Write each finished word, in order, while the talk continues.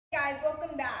guys,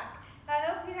 welcome back. I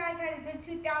hope you guys had a good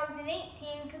 2018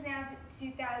 because now it's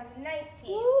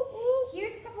 2019.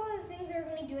 Here's a couple of the things that we're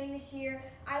going to be doing this year.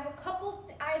 I have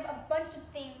a bunch of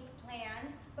things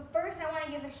planned, but first I want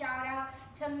to give a shout out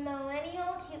to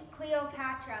Millennial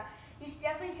Cleopatra. You should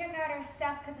definitely check out her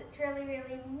stuff because it's really,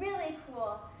 really, really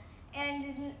cool.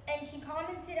 And she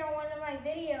commented on one of my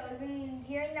videos, and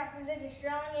hearing that from such a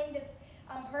strong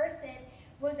person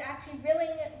was actually really,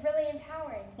 really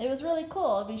empowering. It was really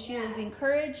cool. I mean, she was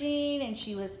encouraging and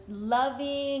she was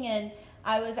loving, and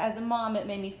I was, as a mom, it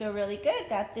made me feel really good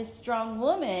that this strong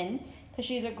woman, because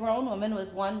she's a grown woman, was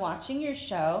one watching your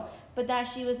show, but that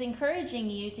she was encouraging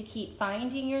you to keep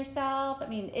finding yourself. I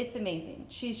mean, it's amazing.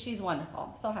 She's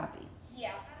wonderful. So happy.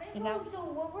 Yeah. So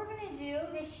what we're gonna do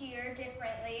this year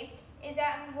differently is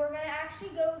that we're gonna actually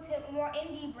go to more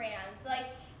indie brands, like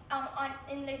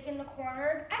in the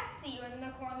corner of Etsy or in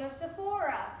the corner of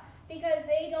Sephora, because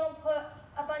they don't put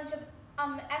a bunch of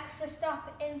extra stuff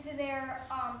into their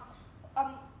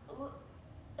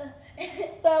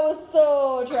That was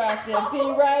so attractive. Be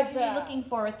right back. What are you looking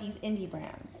for with these indie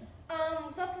brands?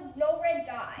 Stuff with no red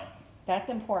dye. That's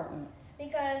important.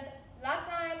 Because last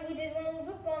time we did one of those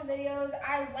lip balm videos,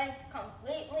 I went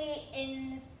completely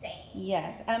insane.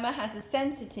 Yes, Emma has a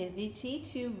sensitivity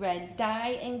to red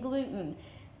dye and gluten.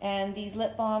 And these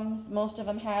lip balms, most of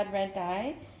them had red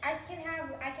dye. I can have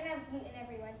gluten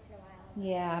every once in a while.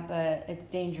 Yeah, but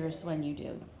it's dangerous when you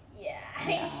do. Yeah,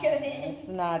 I shouldn't. It's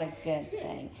not a good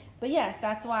thing. But yes,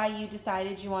 that's why you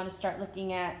decided you want to start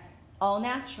looking at all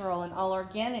natural and all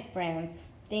organic brands,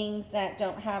 things that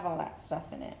don't have all that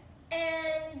stuff in it.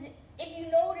 And if you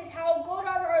notice how good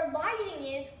our lighting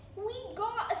is, we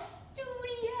got a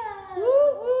studio.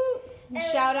 Woo woo!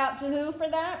 Shout out to who for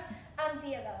that?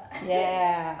 Thea Bella.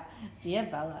 Yeah, Thea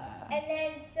Bella. And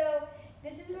then, so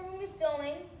this is where we'll be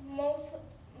filming most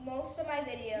of my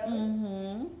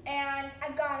videos. And I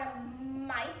got a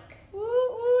mic. Woo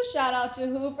woo! Shout out to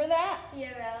who for that?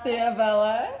 Thea Bella. Thea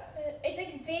Bella. It's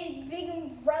like big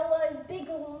umbrellas, big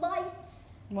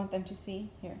lights. You want them to see?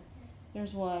 Here.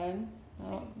 There's one. It's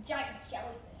like a giant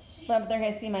jellyfish. But they're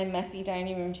gonna see my messy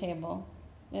dining room table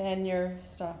and your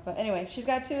stuff. But anyway, she's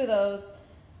got two of those.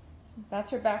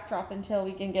 That's her backdrop until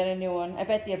we can get a new one. I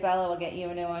bet the Bella will get you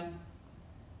a new one.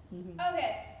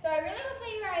 Okay, so I really hope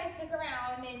that you guys stick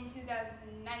around in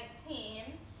 2019.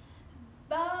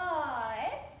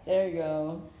 But there you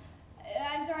go.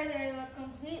 I'm sorry that I look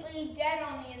completely dead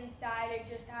on the inside. I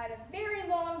just had a very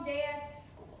long day at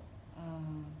school.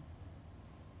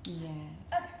 Yes.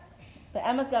 Okay. But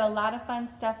Emma's got a lot of fun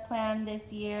stuff planned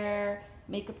this year.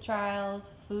 Makeup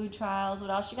trials, food trials. What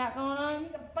else you got going on? I'm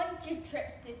taking a bunch of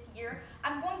trips this year.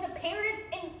 I'm going to Paris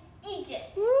and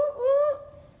Egypt. Woo woo.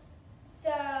 So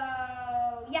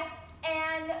yeah,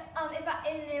 and I'm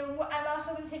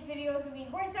also going to take videos of me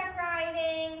horseback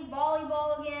riding,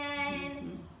 volleyball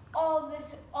again, all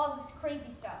this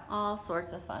crazy stuff. All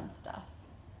sorts of fun stuff.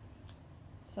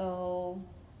 So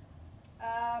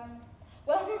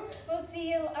well, we'll see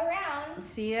you around.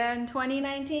 See you in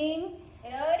 2019.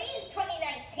 It is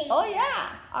 2019. Oh yeah.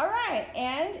 All right.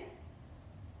 And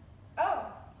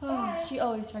bye. She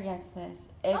always forgets this.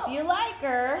 If you like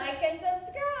her, like and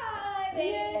subscribe.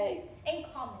 Yay. And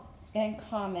comment. And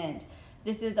comment.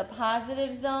 This is a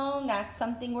positive zone. That's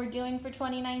something we're doing for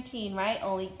 2019, right?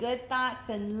 Only good thoughts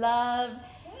and love.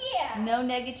 Yeah. No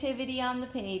negativity on the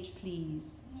page,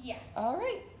 please. Yeah. All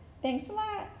right. Thanks a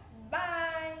lot.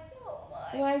 Bye. So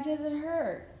much. Why does it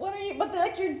hurt? What are you? But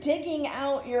like you're digging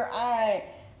out your eye.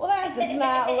 Well, that does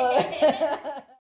not look.